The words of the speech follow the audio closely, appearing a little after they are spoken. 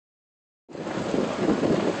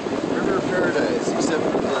paradise, except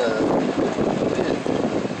for the wind.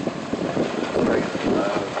 Regular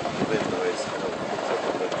loud wind noise. I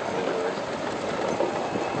don't think it's wind noise.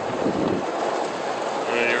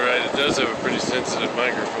 Well, you're right, it does have a pretty sensitive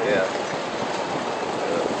microphone. Yeah.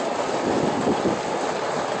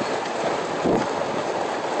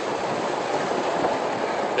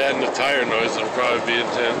 That and the tire noise will probably be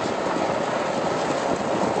intense.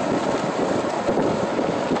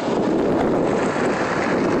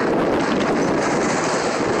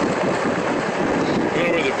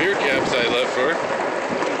 Beer caps I left for.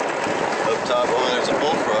 Up top, oh, there's a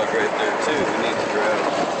bullfrog right there too. We need to grab.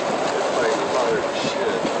 They're fighting hard as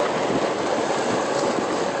shit.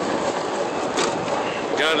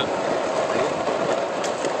 Got it.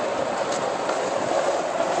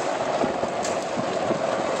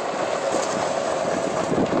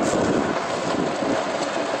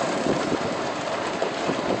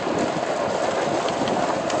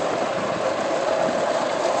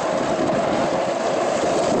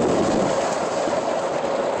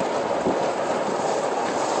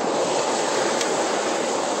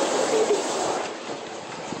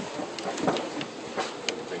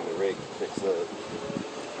 Fix that.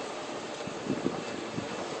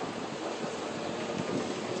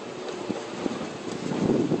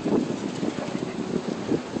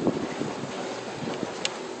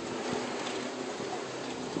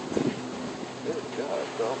 Good God,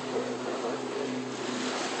 Golfcart.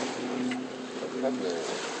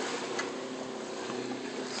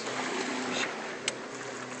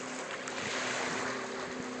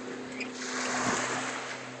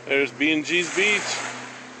 There's B&G's Beach.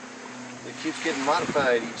 It keeps getting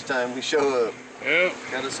modified each time we show up. Yep.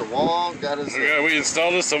 Got us a wall, got us a... Yeah, we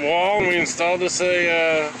installed us a wall, and we installed us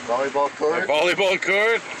a volleyball court. Volleyball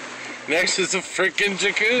court. Next is a freaking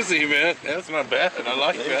jacuzzi, man. That's not bad. I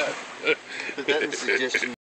like that. Put that in suggestion.